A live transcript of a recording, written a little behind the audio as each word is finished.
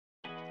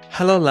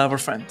Hello Laravel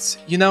friends.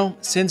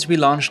 Since we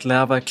launched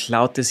Laravel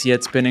Cloud this year,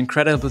 it's been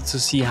incredible to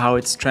see how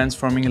it's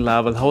transforming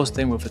Laravel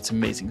hosting with its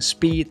amazing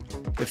speed,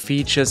 the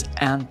features,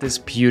 and this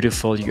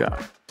beautiful UI.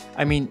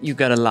 I mean, you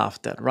gotta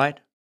love that, right?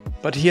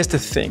 But here's the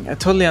thing, I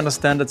totally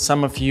understand that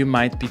some of you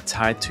might be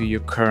tied to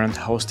your current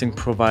hosting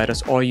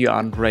providers or you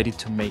aren't ready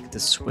to make the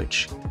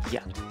switch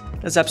yet.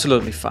 That's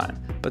absolutely fine.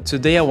 But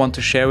today I want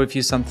to share with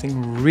you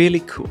something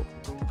really cool.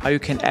 How you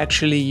can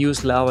actually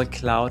use Laravel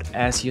Cloud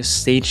as your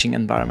staging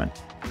environment,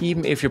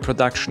 even if your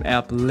production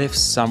app lives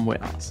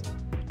somewhere else.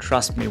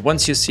 Trust me,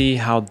 once you see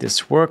how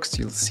this works,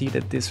 you'll see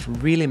that this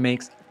really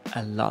makes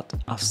a lot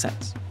of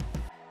sense.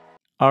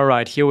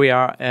 Alright, here we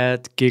are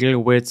at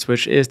Gigglewits,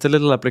 which is the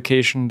little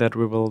application that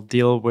we will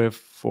deal with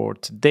for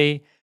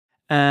today.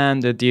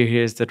 And the idea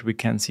here is that we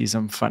can see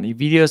some funny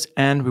videos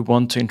and we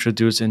want to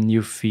introduce a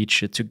new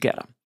feature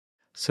together.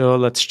 So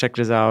let's check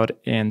this out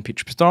in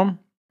PHP Storm.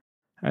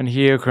 And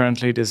here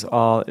currently this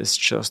all is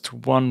just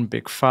one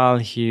big file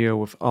here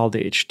with all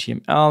the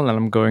HTML, and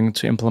I'm going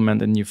to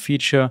implement a new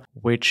feature,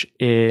 which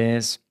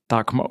is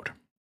dark mode.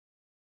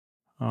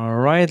 All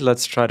right,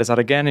 let's try this out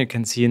again. You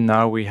can see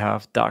now we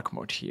have dark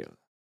mode here.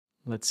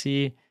 Let's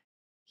see.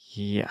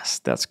 Yes,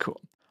 that's cool.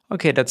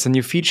 Okay, that's a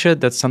new feature.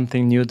 That's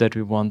something new that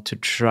we want to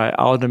try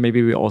out, and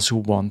maybe we also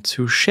want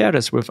to share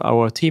this with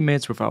our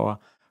teammates, with our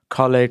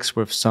colleagues,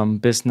 with some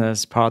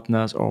business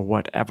partners or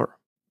whatever.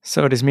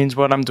 So this means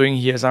what I'm doing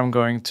here is I'm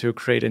going to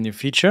create a new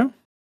feature.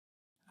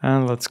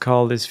 And let's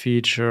call this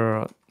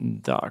feature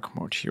dark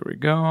mode. Here we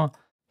go.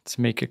 Let's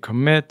make a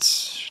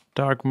commit,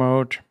 dark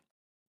mode.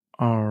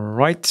 All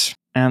right.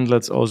 And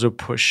let's also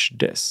push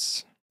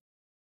this.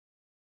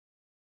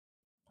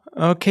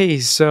 Okay,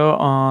 so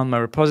on my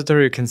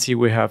repository, you can see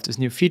we have this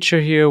new feature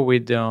here. We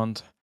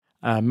don't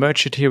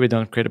merge it here. We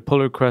don't create a pull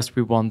request.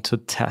 We want to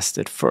test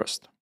it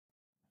first.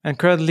 And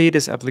currently,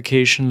 this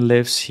application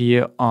lives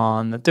here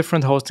on a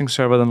different hosting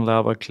server than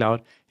Laravel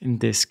Cloud. In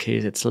this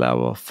case, it's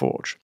Laravel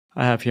Forge.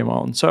 I have here my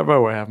own server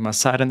where I have my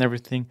site and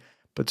everything.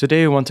 But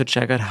today, we want to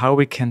check out how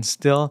we can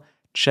still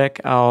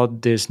check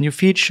out this new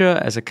feature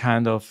as a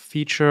kind of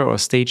feature or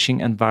staging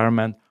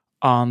environment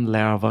on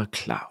Laravel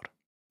Cloud.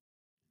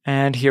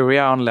 And here we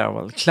are on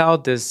Laravel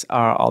Cloud. These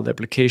are all the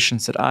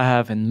applications that I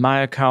have in my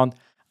account.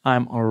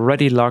 I'm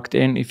already logged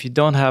in. If you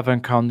don't have an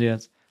account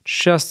yet,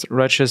 just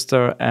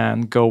register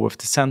and go with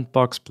the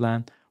sandbox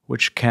plan,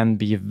 which can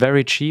be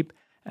very cheap.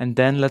 And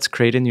then let's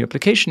create a new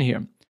application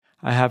here.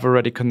 I have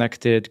already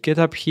connected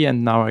GitHub here,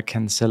 and now I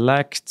can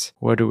select,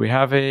 where do we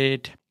have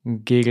it?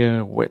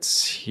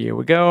 Gigglewits. Here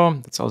we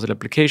go. That's also the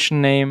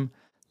application name.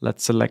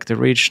 Let's select the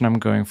region. I'm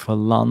going for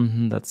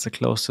London. That's the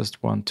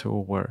closest one to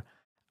where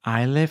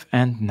I live.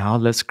 And now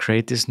let's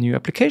create this new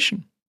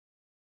application.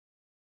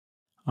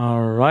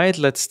 All right,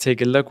 let's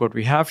take a look what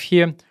we have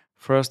here.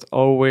 First,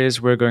 always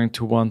we're going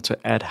to want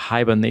to add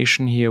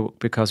hibernation here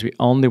because we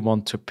only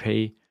want to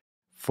pay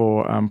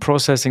for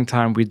processing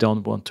time. We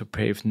don't want to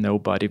pay if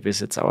nobody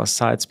visits our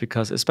sites,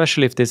 because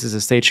especially if this is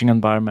a staging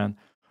environment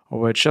or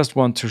we just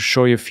want to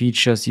show you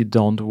features, you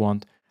don't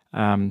want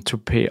to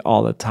pay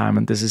all the time.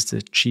 And this is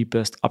the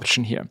cheapest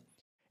option here.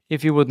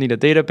 If you would need a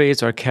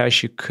database or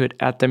cache, you could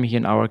add them here.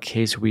 In our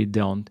case, we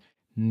don't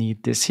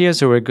need this here.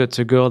 So we're good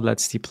to go.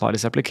 Let's deploy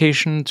this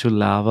application to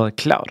Laravel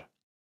Cloud.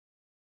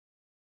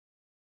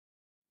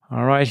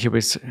 All right, here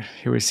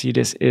we see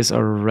this is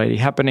already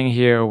happening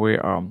here. We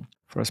are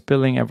first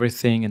building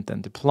everything and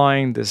then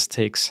deploying. This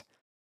takes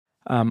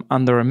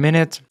under a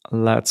minute.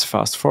 Let's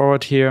fast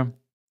forward here.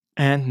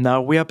 And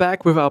now we are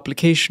back with our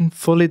application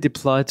fully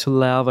deployed to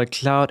Laravel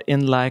Cloud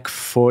in like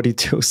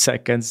 42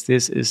 seconds.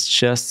 This is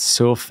just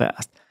so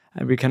fast.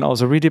 And we can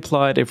also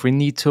redeploy it if we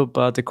need to,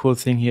 but the cool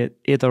thing here,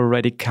 it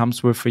already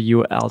comes with a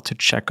URL to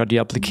check out the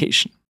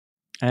application.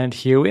 And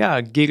here we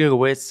are.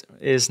 Gigglewits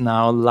is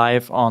now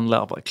live on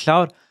Laravel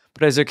Cloud.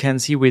 But as you can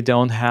see, we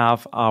don't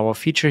have our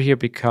feature here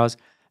because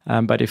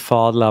by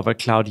default, Laravel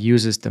Cloud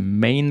uses the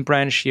main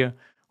branch here,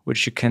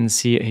 which you can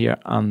see here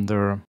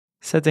under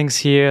settings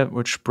here,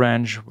 which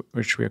branch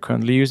which we are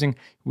currently using.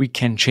 We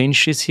can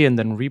change this here and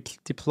then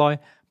redeploy,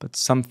 but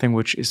something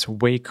which is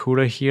way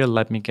cooler here.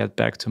 Let me get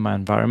back to my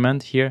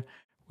environment here.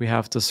 We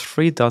have those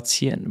 3 dots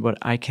here, and what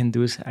I can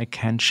do is I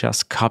can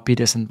just copy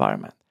this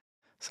environment.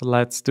 So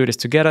let's do this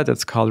together.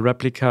 That's called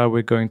replica.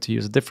 We're going to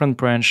use a different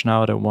branch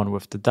now, the one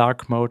with the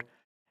dark mode.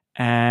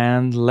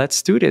 And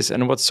let's do this.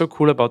 And what's so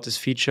cool about this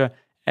feature,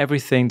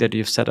 everything that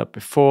you've set up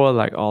before,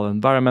 like all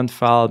environment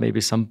file, maybe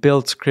some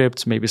build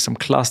scripts, maybe some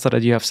cluster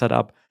that you have set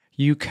up,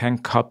 you can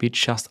copy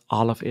just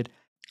all of it.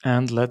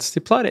 And let's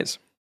deploy this.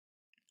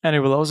 And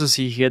you will also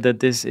see here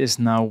that this is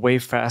now way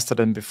faster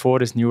than before.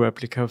 This new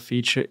replica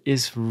feature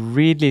is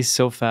really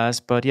so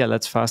fast. But yeah,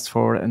 let's fast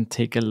forward and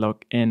take a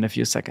look in a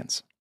few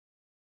seconds.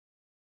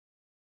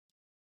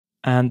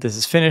 And this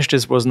is finished.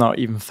 This was now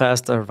even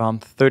faster,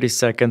 around 30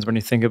 seconds when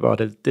you think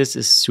about it. This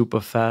is super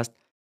fast.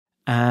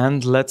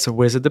 And let's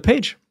visit the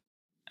page.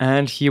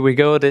 And here we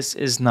go. This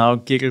is now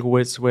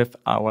Gigglewits with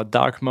our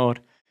dark mode.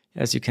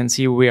 As you can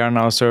see, we are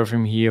now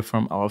serving here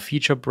from our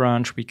feature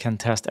branch. We can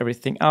test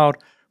everything out.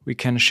 We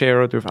can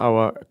share it with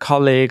our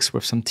colleagues,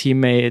 with some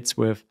teammates,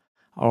 with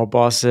our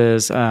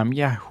bosses,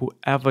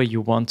 whoever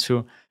you want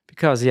to.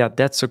 Because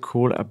that's so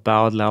cool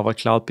about Laravel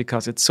Cloud,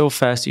 because it's so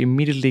fast. You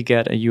immediately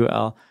get a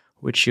URL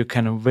which you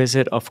can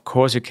visit. Of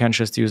course, you can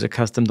just use a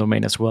custom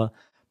domain as well.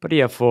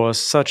 But for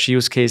such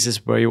use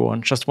cases where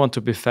you just want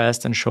to be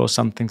fast and show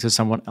something to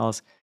someone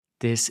else,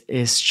 this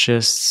is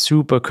just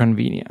super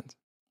convenient.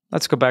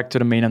 Let's go back to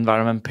the main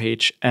environment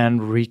page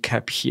and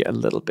recap here a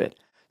little bit.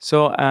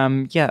 So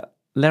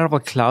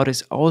Laravel Cloud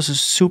is also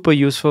super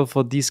useful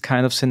for these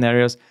kind of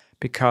scenarios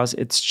because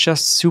it's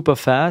just super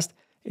fast.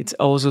 It's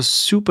also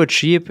super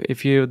cheap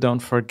if you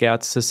don't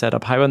forget to set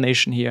up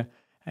hibernation here.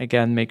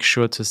 Again, make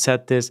sure to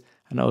set this,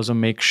 and also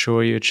make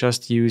sure you're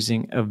just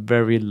using a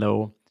very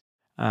low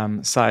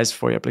size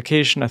for your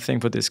application. I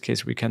think for this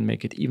case, we can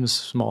make it even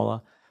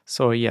smaller.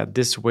 So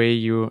this way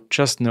you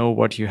just know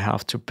what you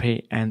have to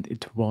pay and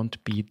it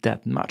won't be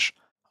that much.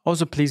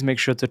 Also, please make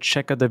sure to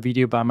check out the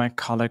video by my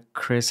colleague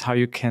Chris, how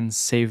you can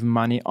save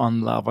money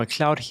on Laravel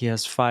Cloud. He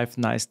has 5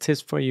 nice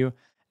tips for you,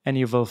 and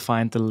you will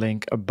find the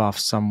link above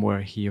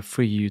somewhere here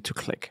for you to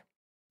click.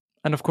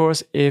 And of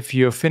course, if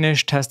you're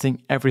finished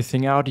testing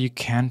everything out, you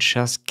can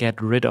just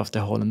get rid of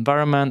the whole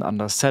environment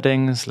under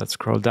settings. Let's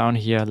scroll down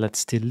here.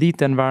 Let's delete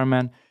the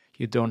environment.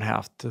 You don't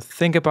have to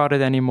think about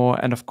it anymore.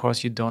 And of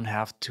course, you don't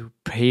have to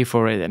pay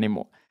for it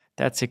anymore.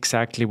 That's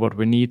exactly what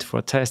we need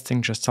for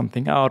testing just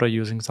something out or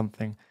using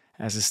something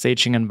as a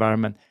staging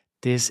environment.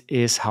 This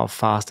is how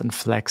fast and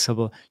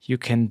flexible you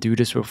can do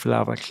this with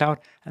Laravel Cloud.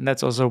 And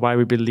that's also why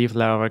we believe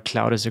Laravel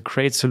Cloud is a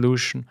great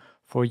solution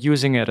for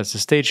using it as a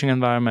staging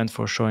environment,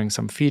 for showing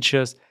some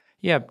features.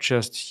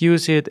 Just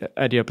use it,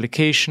 add your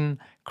application,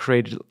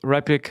 create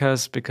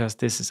replicas, because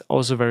this is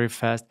also very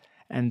fast.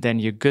 And then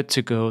you're good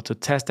to go to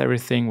test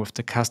everything with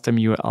the custom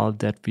URL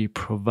that we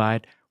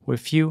provide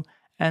with you.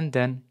 And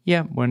then,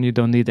 when you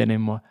don't need it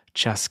anymore,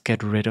 just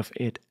get rid of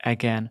it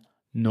again.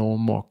 No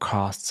more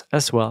costs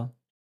as well.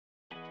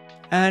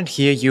 And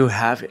here you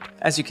have it.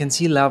 As you can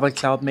see, Laravel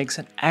Cloud makes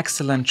an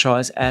excellent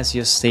choice as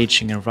your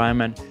staging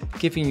environment,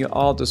 giving you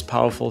all those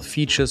powerful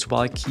features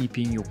while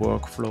keeping your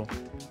workflow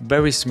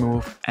very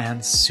smooth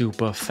and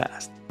super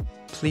fast.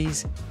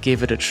 Please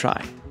give it a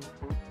try.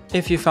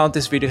 If you found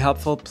this video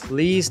helpful,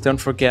 please don't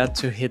forget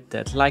to hit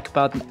that like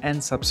button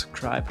and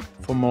subscribe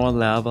for more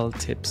Laravel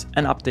tips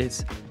and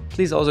updates.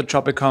 Please also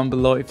drop a comment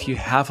below if you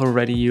have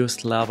already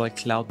used Laravel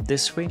Cloud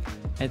this way.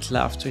 I'd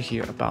love to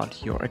hear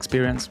about your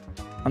experience.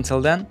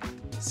 Until then,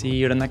 see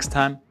you the next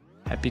time.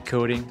 Happy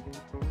coding.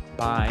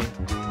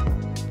 Bye.